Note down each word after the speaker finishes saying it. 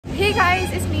Hey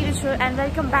guys, it's me Rujul and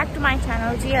welcome back to my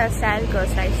channel glstyle,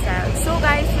 glstyle. So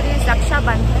guys, today is Raksha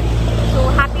Bandhan. So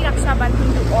happy Raksha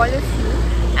Bandhan to all of you.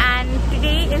 And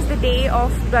today is the day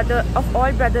of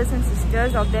all brothers and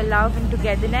sisters, of their love and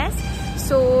togetherness.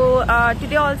 So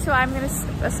today also I'm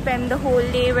gonna spend the whole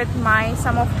day with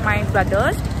some of my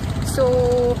brothers.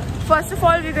 So first of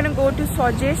all, we're gonna go to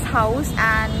Sojay's house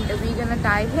and we're gonna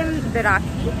tie him the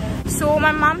Rakhi. So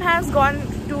my mom has gone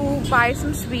to buy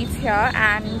some sweets here,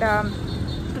 and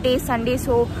today is Sunday,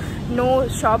 so no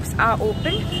shops are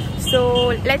open. So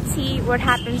let's see what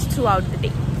happens throughout the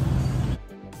day.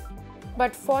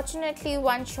 But fortunately,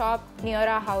 one shop near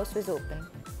our house was open.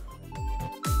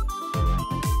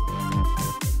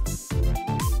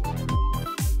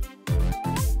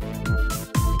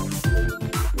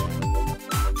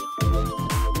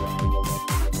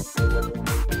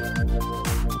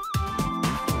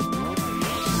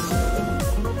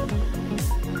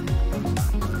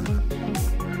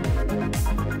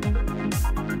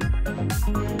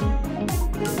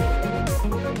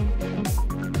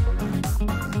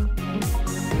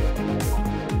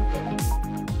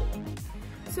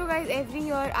 So guys, every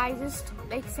year I just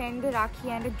send a Rakhi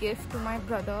and a gift to my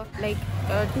brother,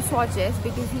 to Sojay's,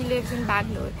 because he lives in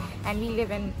Bangalore and we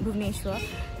live in Bhubaneswar.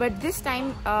 But this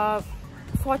time,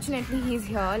 fortunately, he's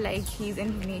here, he's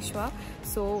in Bhubaneswar.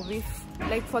 So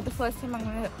for the first time I'm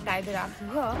gonna tie the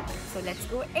Rakhi here. So let's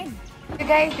go in. So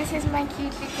guys, this is my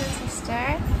cute little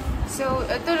sister. So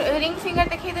ring finger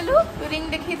dekhe delu, ring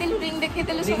dekhe delu, ring dekhe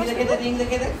delu. Ring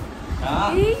dekhe de.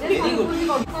 Ah, very good.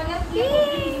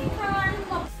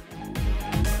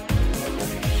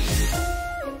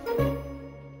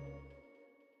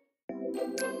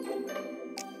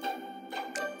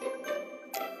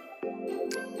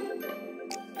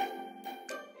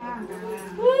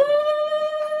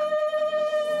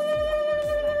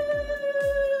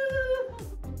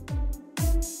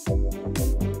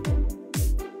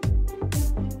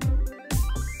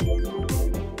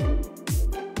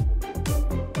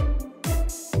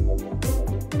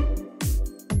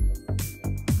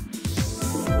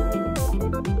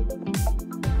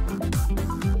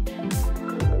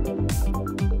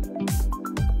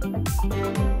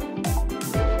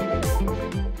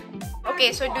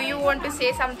 Okay, so do you want to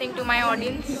say something to my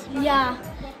audience? Yeah.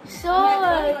 So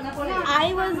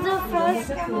I was the first,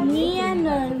 me and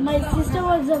my sister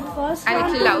was the first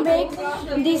one to make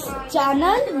this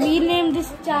channel. We named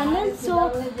this channel.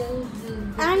 So,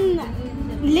 and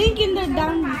link in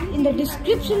the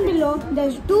description below.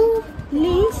 There's 2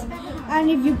 links, and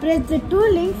if you press the 2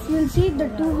 links, you'll see the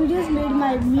 2 videos made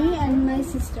by me and my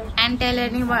sister. And tell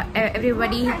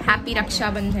everybody happy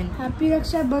Raksha Bandhan. Happy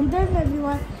Raksha Bandhan,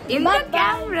 everyone. In the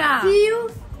camera. See you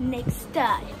next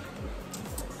time.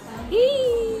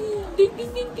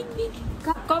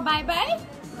 Go bye bye.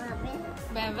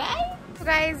 Bye bye. So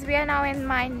guys, we are now in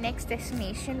my next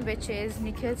destination, which is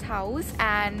Nikhil's house,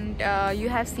 and you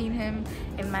have seen him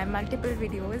in my multiple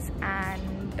videos,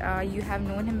 and you have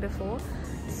known him before.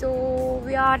 So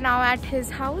we are now at his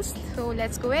house, so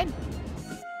let's go in.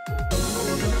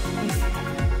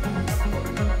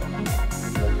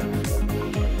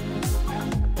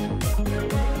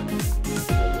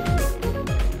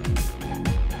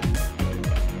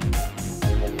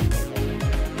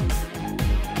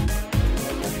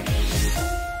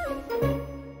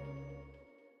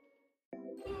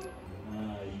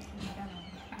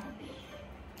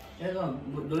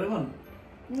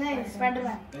 नहीं,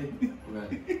 Spider-Man.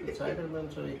 Spider-Man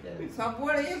sorry. सब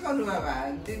बड़े ये करूँ बाबा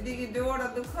दीदी की जोड़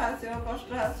दुख आसे और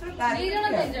कष्ट आसे तारी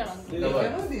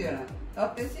दिया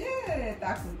तब से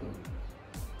ताकू तो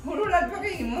मुरु रात पके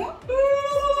इमो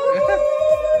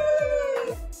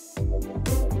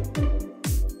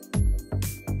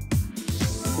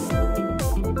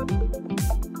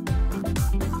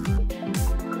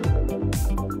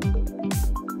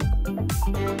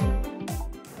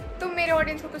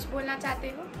ऑडियंस को कुछ बोलना चाहते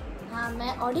हो? हाँ,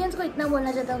 मैं ऑडियंस को इतना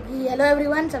बोलना चाहता हूँ कि हेलो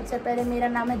एवरीवन। सबसे पहले मेरा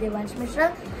नाम है देवांश मिश्रा।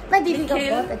 मैं दीदी का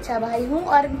बहुत अच्छा भाई हूँ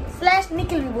और /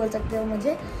 निखिल भी बोल सकते हो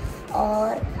मुझे।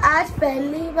 और आज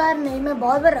पहली बार नहीं, मैं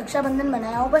बहुत बार रक्षाबंधन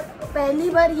मनाया हूँ, पर पहली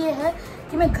बार ये है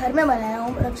कि मैं घर में मनाया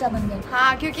हूँ रक्षाबंधन।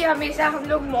 हाँ, क्योंकि हमेशा हम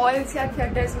लोग मॉल्स या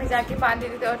थिएटर्स में जाके बांध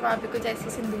देते थे और वहाँ पे कुछ ऐसी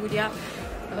सिंदूर या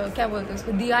क्या बोलते हैं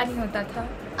उसको, दिया नहीं होता था।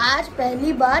 आज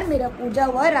पहली बार मेरा पूजा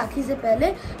हुआ राखी से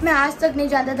पहले। मैं आज तक नहीं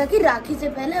जानता था कि राखी से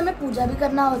पहले हमें पूजा भी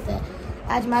करना होता है।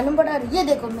 आज मालूम पड़ा। ये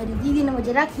देखो, मेरी दीदी ने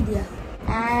मुझे राखी दिया।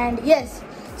 एंड यस,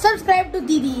 सब्सक्राइब टू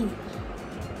दीदी।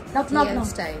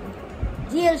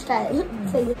 glstyle.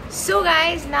 So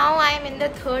guys, now I am in the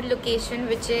third location,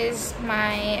 which is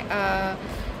my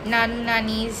Nanu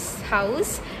Nani's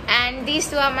house, And these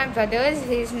two are my brothers.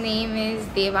 His name is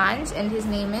Devansh and his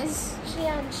name is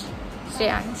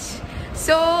Shreyansh.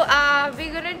 So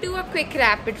we're gonna do a quick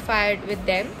rapid fire with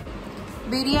them.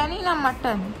 Biryani na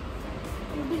mutton?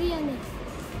 Biryani.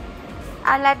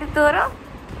 Aladu toro?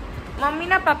 Mummy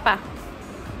na papa?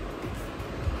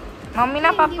 Mummy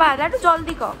na papa? Ladu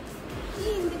jaldi ko.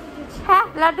 Ha?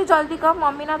 Ladu jaldi ko.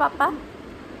 Mummy na papa?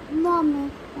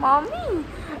 Mommy. Mommy?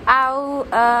 Au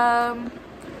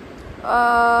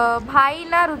भाई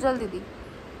ना रुजल दीदी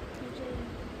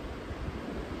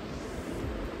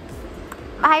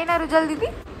भाई ना रुजल दीदी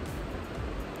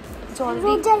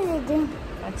रुजल दीदी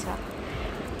अच्छा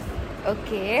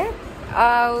okay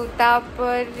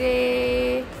तापरे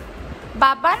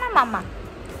बाबा ना मामा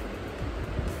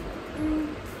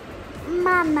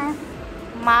मामा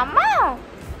मामा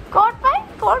कोट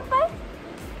पाई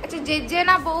अच्छा जेजे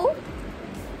ना बहू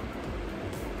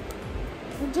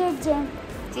जेजे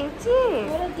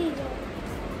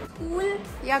स्कूल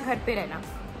या घर पे रहना?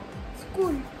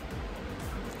 स्कूल.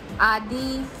 आदि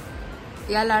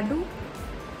या लाडू?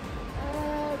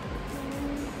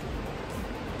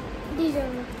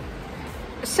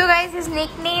 So guys, his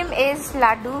nickname is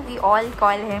Ladu. We all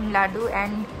call him Ladu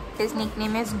and his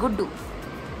nickname is Guddu.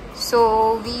 So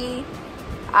we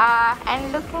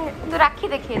and look at the Rakhi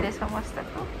dekhe this almost.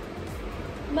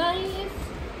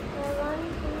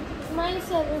 Mine is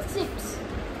 6.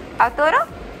 Atoro?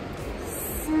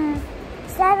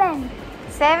 7.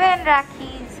 7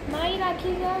 Rakhis. My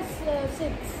Rakhis are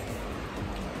 6.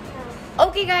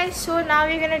 Okay guys, so now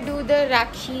we're gonna do the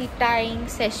Rakhi tying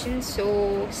session,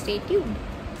 so stay tuned.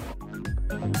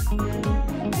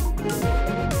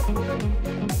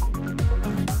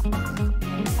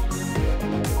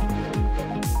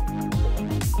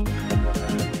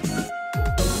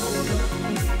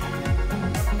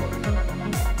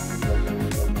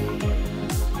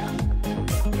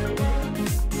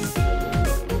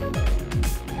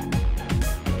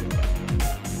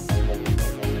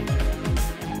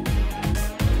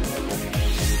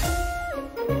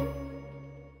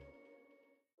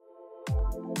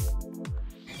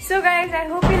 So guys, I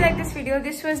hope you like this video.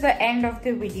 This was the end of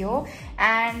the video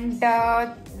and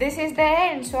this is the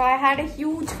end. So I had a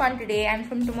huge fun today and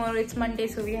from tomorrow it's Monday,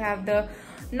 so we have the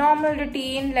normal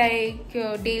routine like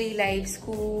daily life,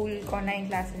 school, online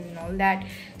classes and all that.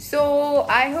 So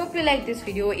I hope you like this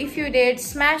video. If you did,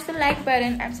 smash the like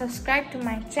button and subscribe to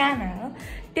my channel.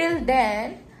 Till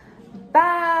then,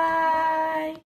 bye.